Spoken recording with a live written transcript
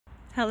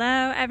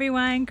Hello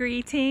everyone,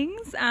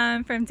 greetings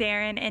from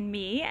Darren and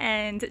me,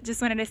 and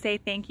just wanted to say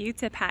thank you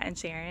to Pat and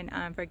Sharon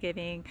for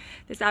giving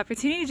this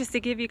opportunity just to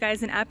give you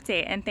guys an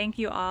update, and thank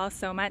you all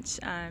so much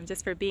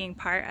just for being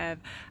part of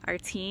our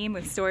team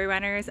with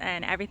Storyrunners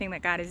and everything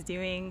that God is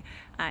doing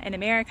in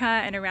America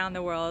and around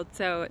the world.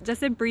 So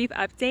just a brief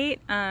update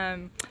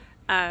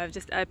of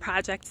just a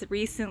project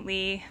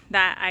recently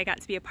that I got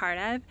to be a part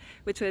of,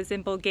 which was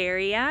in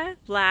Bulgaria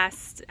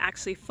last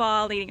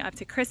fall leading up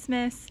to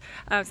Christmas.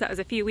 So that was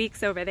a few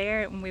weeks over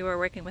there when we were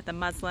working with a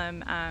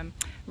Muslim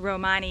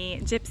Romani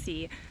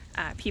Gypsy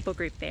people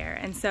group there.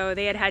 And so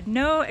they had had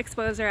no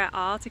exposure at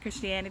all to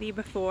Christianity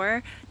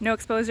before, no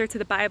exposure to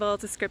the Bible,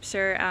 to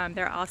scripture.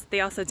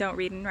 They also don't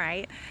read and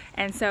write.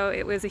 And so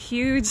it was a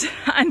huge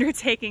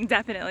undertaking,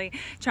 definitely,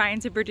 trying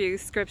to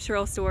produce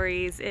scriptural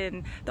stories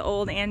in the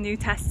Old and New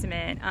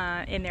Testament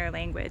in their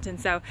language. And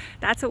so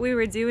that's what we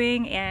were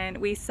doing, and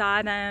we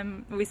saw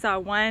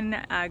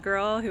one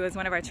girl who was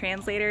one of our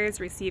translators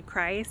receive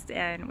Christ,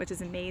 which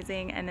is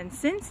amazing. And then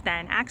since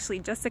then, actually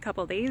just a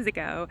couple days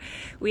ago,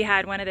 we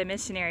had one of the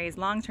missionaries,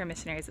 long-term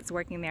missionaries that's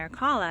working there,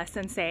 call us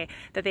and say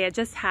that they had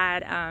just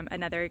had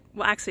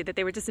that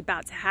they were just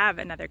about to have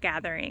another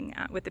gathering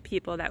with the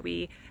people that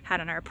we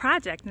had on our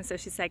project. And so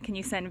she said, can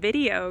you send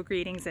video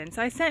greetings in?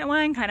 So I sent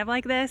one kind of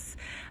like this,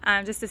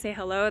 just to say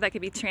hello, that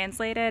could be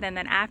translated. And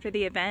then after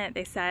the event,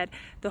 they said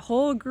the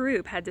whole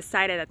group had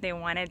decided that they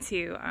wanted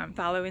to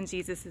follow in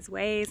Jesus's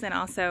ways, and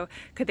also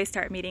could they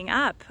start meeting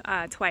up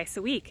twice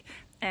a week.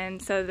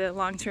 And so the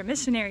long-term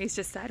missionaries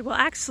just said, well,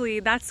 actually,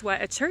 that's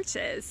what a church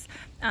is.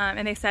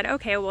 And they said,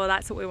 okay, well,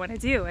 that's what we want to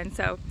do. And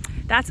so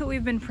that's what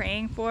we've been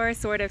praying for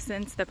sort of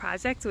since the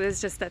project,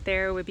 was just that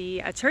there would be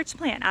a church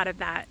plant out of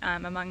that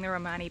among the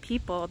Romani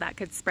people that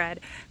could spread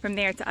from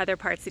there to other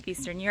parts of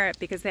Eastern Europe,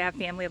 because they have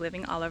family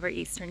living all over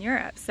Eastern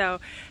Europe. So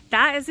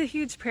that is a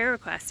huge prayer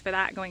request for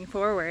that going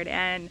forward.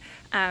 And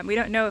we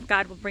don't know if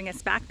God will bring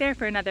us back there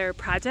for another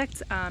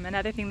project.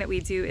 Another thing that we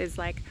do is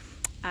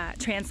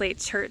translate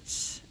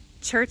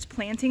church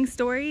planting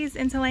stories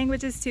into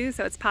languages too,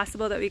 so it's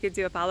possible that we could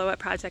do a follow-up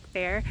project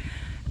there.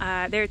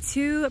 There are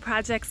two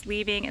projects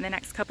leaving in the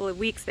next couple of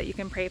weeks that you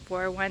can pray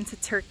for. One to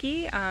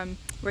Turkey,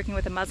 working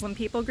with a Muslim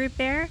people group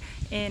there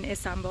in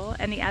Istanbul,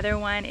 and the other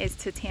one is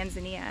to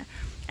Tanzania.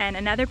 And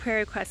another prayer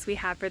request we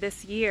have for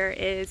this year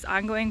is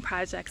ongoing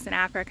projects in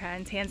Africa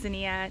and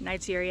Tanzania,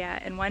 Nigeria.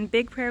 And one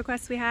big prayer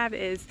request we have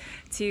is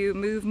to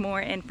move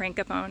more in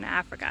Francophone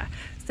Africa.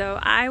 So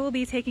I will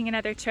be taking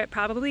another trip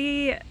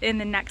probably in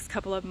the next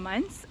couple of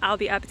months. I'll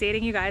be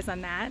updating you guys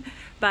on that.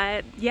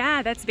 But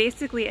yeah, that's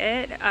basically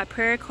it.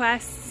 Prayer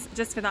requests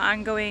just for the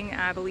ongoing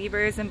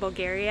believers in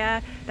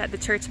Bulgaria, that the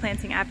church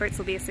planting efforts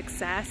will be a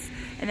success.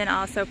 And then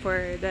also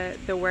for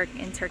the work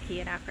in Turkey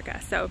and Africa.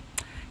 So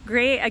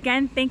great.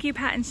 Again, thank you,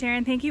 Pat and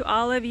Sharon. Thank you,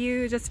 all of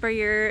you, just for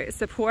your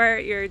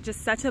support. You're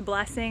just such a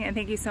blessing, and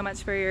thank you so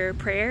much for your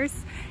prayers.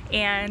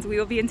 And we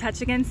will be in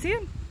touch again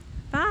soon.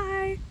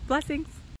 Bye. Blessings.